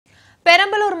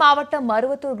பெரம்பலூர் மாவட்டம்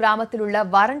மருவத்தூர் கிராமத்தில் உள்ள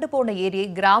வறண்டு போன ஏரியை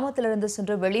கிராமத்திலிருந்து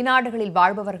சென்று வெளிநாடுகளில்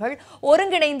வாழ்பவர்கள்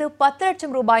ஒருங்கிணைந்து 10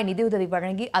 லட்சம் ரூபாய் நிதியுதவி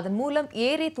வழங்கி அதன் மூலம்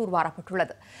ஏரி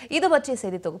தூர்வாரப்பட்டுள்ளது. இது பற்றிய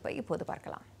செய்தி தொகுப்பை இப்போது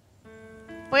பார்க்கலாம்.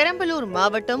 பெரம்பலூர்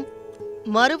மாவட்டம்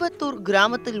மருவத்தூர்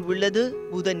கிராமத்தில் உள்ளது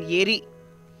புதன் ஏரி.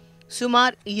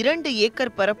 சுமார் 2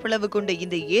 ஏக்கர் பரப்பளவு கொண்ட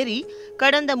இந்த ஏரி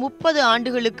கடந்த 30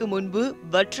 ஆண்டுகளுக்கு முன்பு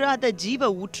வற்றாத ஜீவ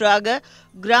ஊற்றாக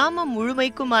கிராமம்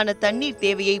முழுமைக்குமான தண்ணீர்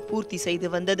தேவையை பூர்த்தி செய்து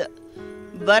வந்தது.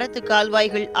 வரத்து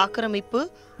கால்வாய்கள் ஆக்கிரமிப்பு,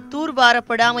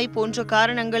 தூர்வாரப்படாமை போன்ற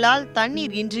காரணங்களால்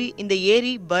தண்ணீர் இன்றி இந்த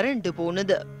ஏரி வறண்டு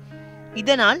போனது.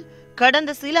 இதனால்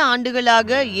கடந்த சில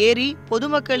ஆண்டுகளாக ஏரி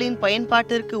பொதுமக்களின்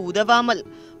பயன்பாட்டிற்கு உதவாமல்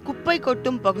குப்பை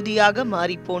கொட்டும் பகுதியாக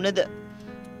மாறிப்போனது.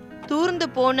 தூர்ந்து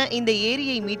போன இந்த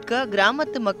ஏரியை மீட்க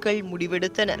கிராமத்து மக்கள்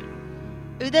முடிவெடுத்தனர்.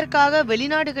 இதற்காக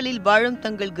வெளிநாடுகளில் வாழும்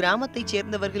தங்கள் கிராமத்தைச்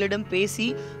சேர்ந்தவர்களிடம் பேசி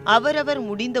அவரவர்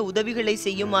முடிந்த உதவிகளை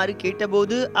செய்யுமாறு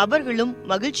கேட்டபோது அவர்களும்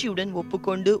மகிழ்ச்சியுடன்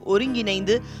ஒப்புக்கொண்டு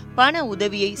ஒருங்கிணைந்து பண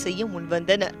உதவியை செய்ய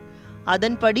முன்வந்தனர்.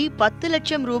 அதன்படி 10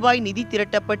 லட்சம் ரூபாய் நிதி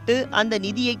திரட்டப்பட்டு அந்த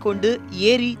நிதியை கொண்டு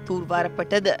ஏரி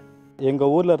தூர்வாரப்பட்டது.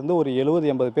 எங்கள் ஊரில் இருந்து ஒரு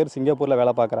 70-80 பேர் சிங்கப்பூரில்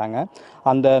வேலை பார்க்குறாங்க.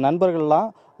 அந்த நண்பர்கள்லாம்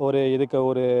இதுக்கு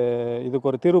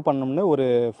ஒரு தீர்வு பண்ணணும்னு ஒரு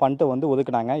ஃபண்டை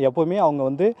ஒதுக்குனாங்க. எப்போவுமே அவங்க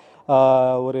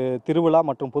ஒரு திருவிழா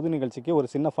மற்றும் பொது நிகழ்ச்சிக்கு ஒரு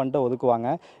சின்ன ஃபண்டை ஒதுக்குவாங்க.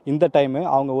 இந்த டைமு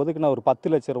அவங்க ஒதுக்குன ஒரு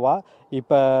 10 லட்ச ரூபா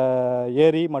இப்போ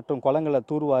ஏரி மற்றும் குளங்களை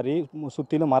தூர்வாரி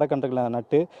சுற்றிலும் மரக்கன்றுகளை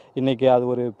நட்டு இன்றைக்கி அது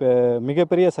ஒரு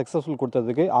மிகப்பெரிய சக்ஸஸ்ஃபுல்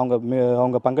கொடுத்ததுக்கு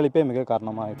அவங்க பங்களிப்பே மிக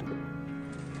காரணமாகிட்டு.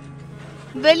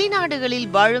 வெளிநாடுகளில்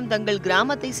வாழும் தங்கள்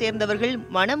கிராமத்தை சேர்ந்தவர்கள்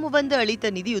மனமுவந்து அளித்த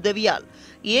நிதியுதவியால்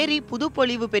ஏரி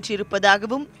புதுப்பொலிவு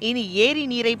பெற்றிருப்பதாகவும் இனி ஏரி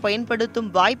நீரை பயன்படுத்தும்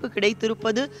வாய்ப்பு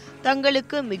கிடைத்திருப்பது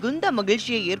தங்களுக்கு மிகுந்த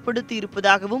மகிழ்ச்சியை ஏற்படுத்தி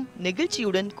இருப்பதாகவும்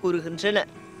நெகிழ்ச்சியுடன் கூறுகின்றனர்.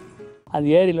 அந்த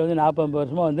ஏரியில் 40-50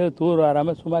 வருஷமாக தூர்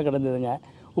வராமல் சும்மா கிடந்ததுங்க.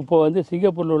 இப்போ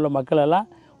சிங்கப்பூரில் உள்ள மக்கள் எல்லாம்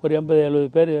ஒரு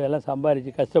 80-70 பேர் எல்லாம்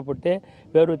சம்பாரித்து கஷ்டப்பட்டு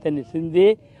வேர்வை தண்ணி சிந்தி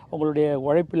அவங்களுடைய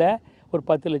உழைப்பில் ஒரு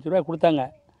 10 லட்ச ரூபாய் கொடுத்தாங்க.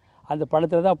 அந்த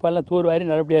பணத்தில் தான் இப்போ எல்லாம் தூர்வாரி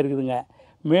நல்லபடியாக இருக்குதுங்க.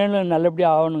 மேலும்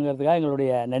நல்லபடியாக ஆகணுங்கிறதுக்காக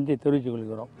எங்களுடைய நன்றி தெரிவித்துக்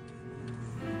கொள்கிறோம்.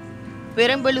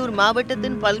 பெரம்பலூர்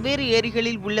மாவட்டத்தின் பல்வேறு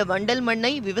ஏரிகளில் உள்ள வண்டல்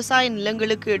மண்ணை விவசாய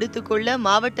நிலங்களுக்கு எடுத்துக்கொள்ள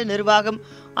மாவட்ட நிர்வாகம்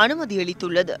அனுமதி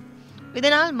அளித்துள்ளது.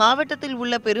 இதனால் மாவட்டத்தில்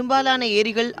உள்ள பெரும்பாலான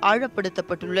ஏரிகள்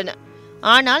ஆழப்படுத்தப்பட்டுள்ளன.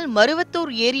 ஆனால்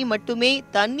மருவத்தூர் ஏரி மட்டுமே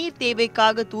தண்ணீர்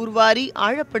தேவைக்காக தூர்வாரி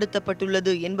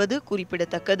ஆழப்படுத்தப்பட்டுள்ளது என்பது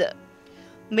குறிப்பிடத்தக்கது.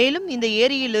 மேலும் இந்த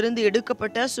ஏரியிலிருந்து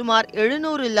எடுக்கப்பட்ட சுமார்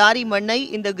 700 லாரி மண்ணை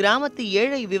இந்த கிராமத்து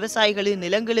ஏழை விவசாயிகளின்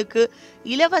நிலங்களுக்கு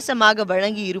இலவசமாக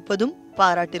வழங்கி இருப்பதும்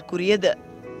பாராட்டிற்குரியது.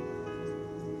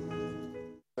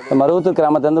 மருவத்தூர்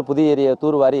கிராமத்திலிருந்து புதிய ஏரியை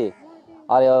தூர்வாரி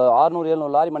 600-700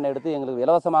 லாரி மண்ணை எடுத்து எங்களுக்கு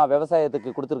இலவசமாக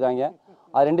விவசாயத்துக்கு கொடுத்துருக்காங்க.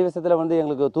 அது 2 விஷயத்தில்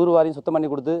எங்களுக்கு தூர்வாரியும் சுத்தம் பண்ணி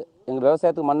கொடுத்து எங்கள்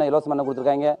விவசாயத்துக்கு மண்ணை இலவச மண்ணை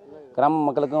கொடுத்துருக்காங்க. கிராம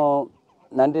மக்களுக்கும்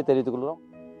நன்றி தெரிவித்துக் கொள்கிறோம்.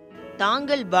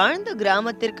 தாங்கள் வாழ்ந்த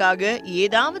கிராமத்திற்காக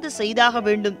ஏதாவது செய்தாக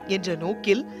வேண்டும் என்ற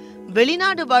நோக்கில்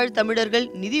வெளிநாடு வாழ் தமிழர்கள்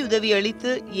நிதியுதவி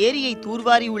அளித்து ஏரியை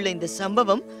தூர்வாரி உள்ள இந்த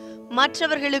சம்பவம்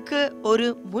மற்றவர்களுக்கு ஒரு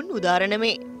முன்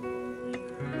உதாரணமே.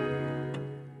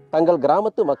 தங்கள்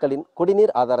கிராமத்து மக்களின்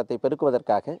குடிநீர் ஆதாரத்தை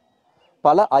பெருக்குவதற்காக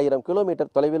பல 1000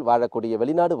 கிலோமீட்டர் தொலைவில் வாழக்கூடிய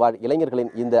வெளிநாடு வாழ்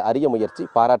இளைஞர்களின் இந்த அரிய முயற்சி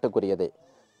பாராட்டுக்குரியது.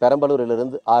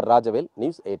 பெரம்பலூரிலிருந்து ஆர். ராஜவேல்,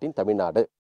 நியூஸ் 18 தமிழ்நாடு.